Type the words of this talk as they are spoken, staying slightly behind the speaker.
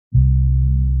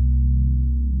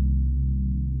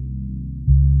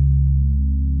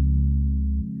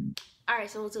Alright,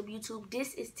 so what's up YouTube?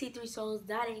 This is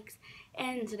T3Souls.x,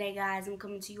 and today guys I'm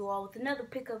coming to you all with another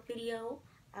pickup video.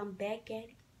 I'm back at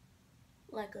it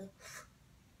like a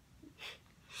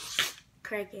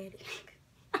crack addict.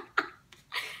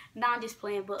 Nah, I'm just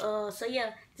playing, but so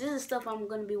yeah, this is stuff I'm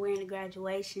gonna be wearing to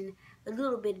graduation. A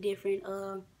little bit different,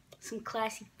 some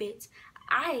classy fits.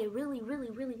 I really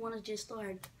want to just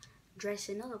start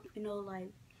dressing up, you know,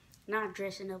 like not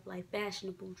dressing up like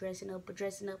fashionable dressing up, but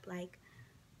dressing up like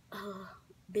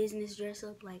business dress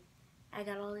up, like I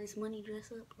got all this money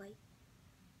dress up, like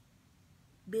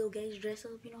Bill Gates dress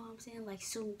up, you know what I'm saying? Like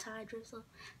suit and tie dress up.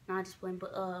 Nah, just playing,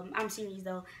 but I'm serious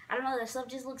though. I don't know, that stuff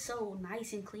just looks so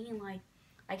nice and clean. Like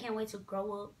I can't wait to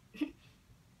grow up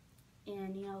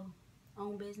and, you know,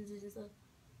 own businesses and stuff,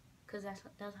 cause that's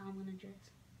how I'm gonna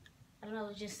dress. I don't know,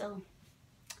 it's just so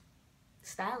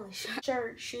stylish.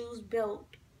 Shirt, shoes,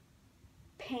 belt,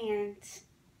 pants,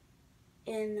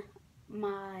 and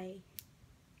my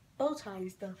bow tie and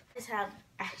stuff. I just have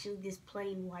actually this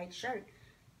plain white shirt.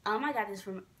 I got this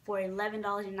for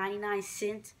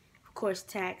 $11.99, of course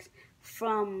tax,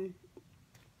 from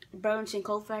Burlington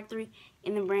Coat Factory,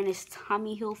 and the brand is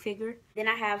Tommy Hilfiger. Then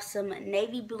I have some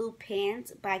navy blue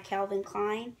pants by Calvin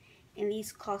Klein, and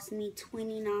these cost me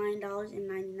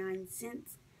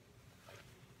 $29.99.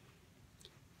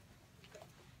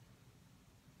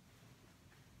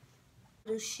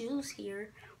 The shoes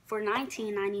here for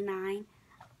 $19.99.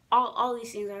 All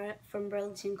these things are from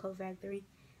Burlington Coat Factory.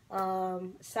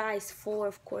 Size 4,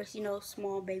 of course, you know,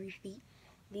 small baby feet.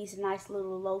 These nice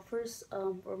little loafers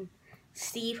from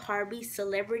Steve Harvey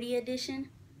Celebrity Edition.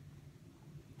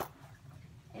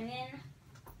 And then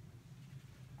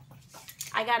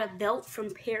I got a belt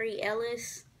from Perry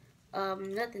Ellis.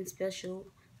 Nothing special,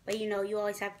 but you know, you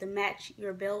always have to match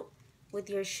your belt with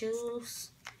your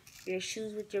shoes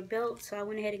with your belt. So I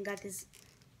went ahead and got this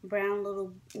brown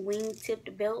little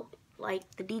wing-tipped belt. Like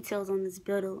the details on this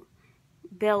belt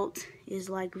is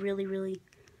like really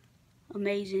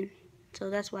amazing,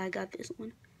 so that's why I got this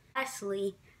one.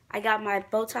 Lastly, I got my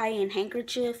bow tie and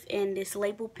handkerchief and this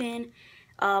label pin.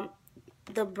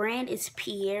 The brand is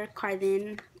Pierre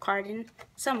Cardin,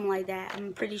 something like that.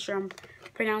 I'm pretty sure I'm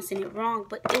pronouncing it wrong,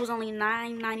 but it was only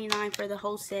 $9.99 for the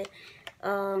whole set.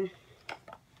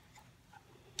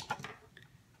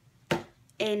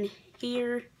 And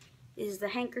here is the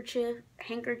handkerchief.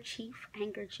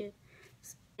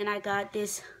 And I got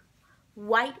this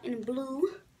white and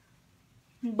blue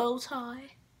bow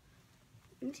tie.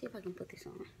 Let me see if I can put this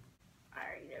on.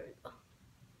 Alright, there we go.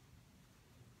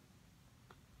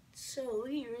 So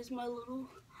here is my little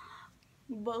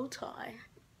bow tie.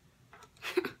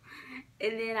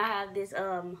 And then I have this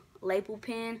label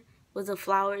pen with a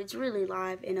flower. It's really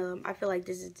live, and I feel like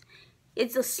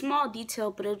it's a small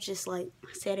detail, but it'll just like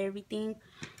set everything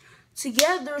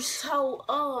together. So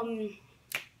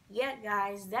yeah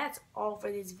guys, that's all for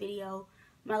this video,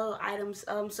 my little items.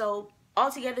 So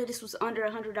altogether this was under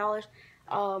 $100.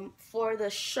 For the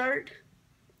shirt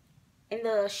and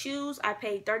the shoes I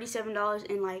paid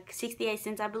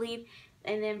 $37.68, I believe,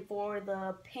 and then for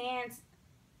the pants,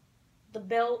 the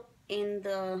belt, and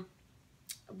the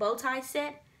bow tie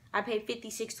set I paid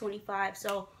 $56.25.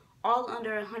 So all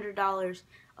under $100.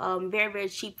 Very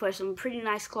cheap for some pretty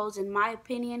nice clothes in my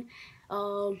opinion.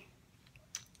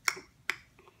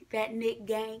 That Nick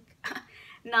gang.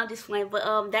 Not just playing,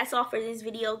 but that's all for this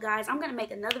video guys. I'm gonna make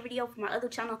another video for my other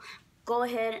channel. Go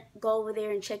ahead, go over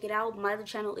there and check it out. My other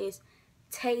channel is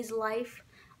Tay's Life.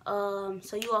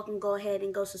 So you all can go ahead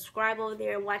and go subscribe over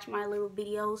there and watch my little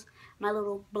videos, my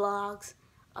little blogs.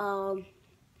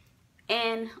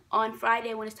 And on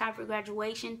Friday, when it's time for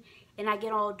graduation and I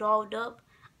get all dolled up,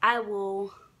 I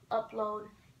will upload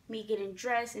me getting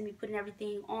dressed and me putting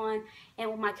everything on,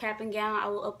 and with my cap and gown I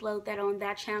will upload that on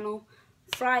that channel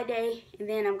Friday. And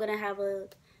then I'm gonna have a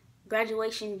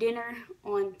graduation dinner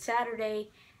on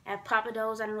Saturday at Papa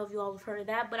Do's. I don't know if you all have heard of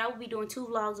that, but I will be doing 2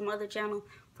 vlogs on my other channel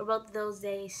for both of those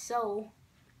days. So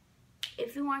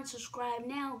if you want to subscribe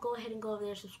now, go ahead and go over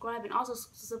there and subscribe, and also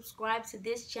subscribe to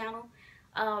this channel.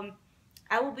 I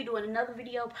will be doing another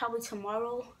video probably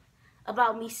tomorrow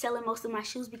about me selling most of my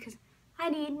shoes because I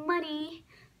need money.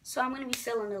 So I'm going to be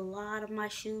selling a lot of my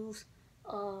shoes.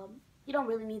 You don't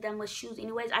really need that much shoes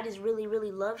anyways. I just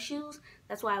really love shoes.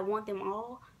 That's why I want them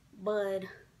all. But,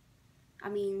 I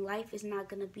mean, life is not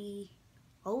going to be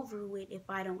over with if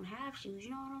I don't have shoes. You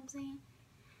know what I'm saying?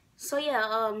 So,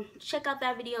 yeah, check out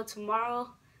that video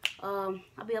tomorrow. I'll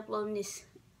be uploading this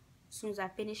as soon as I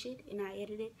finish it and I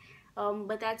edit it.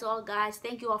 But that's all, guys.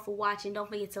 Thank you all for watching. Don't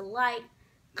forget to like,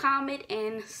 comment,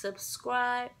 and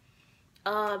subscribe.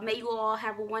 May you all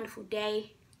have a wonderful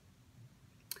day.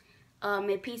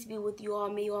 May peace be with you all.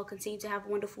 May you all continue to have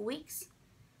wonderful weeks.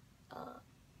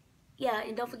 Yeah,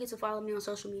 and don't forget to follow me on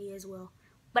social media as well.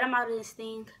 But I'm out of this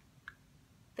thing.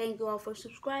 Thank you all for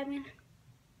subscribing.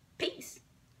 Peace.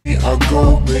 I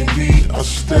go, maybe I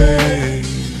stay.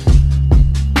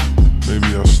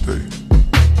 Maybe I stay.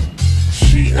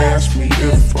 She asked me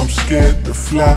if I'm scared to fly.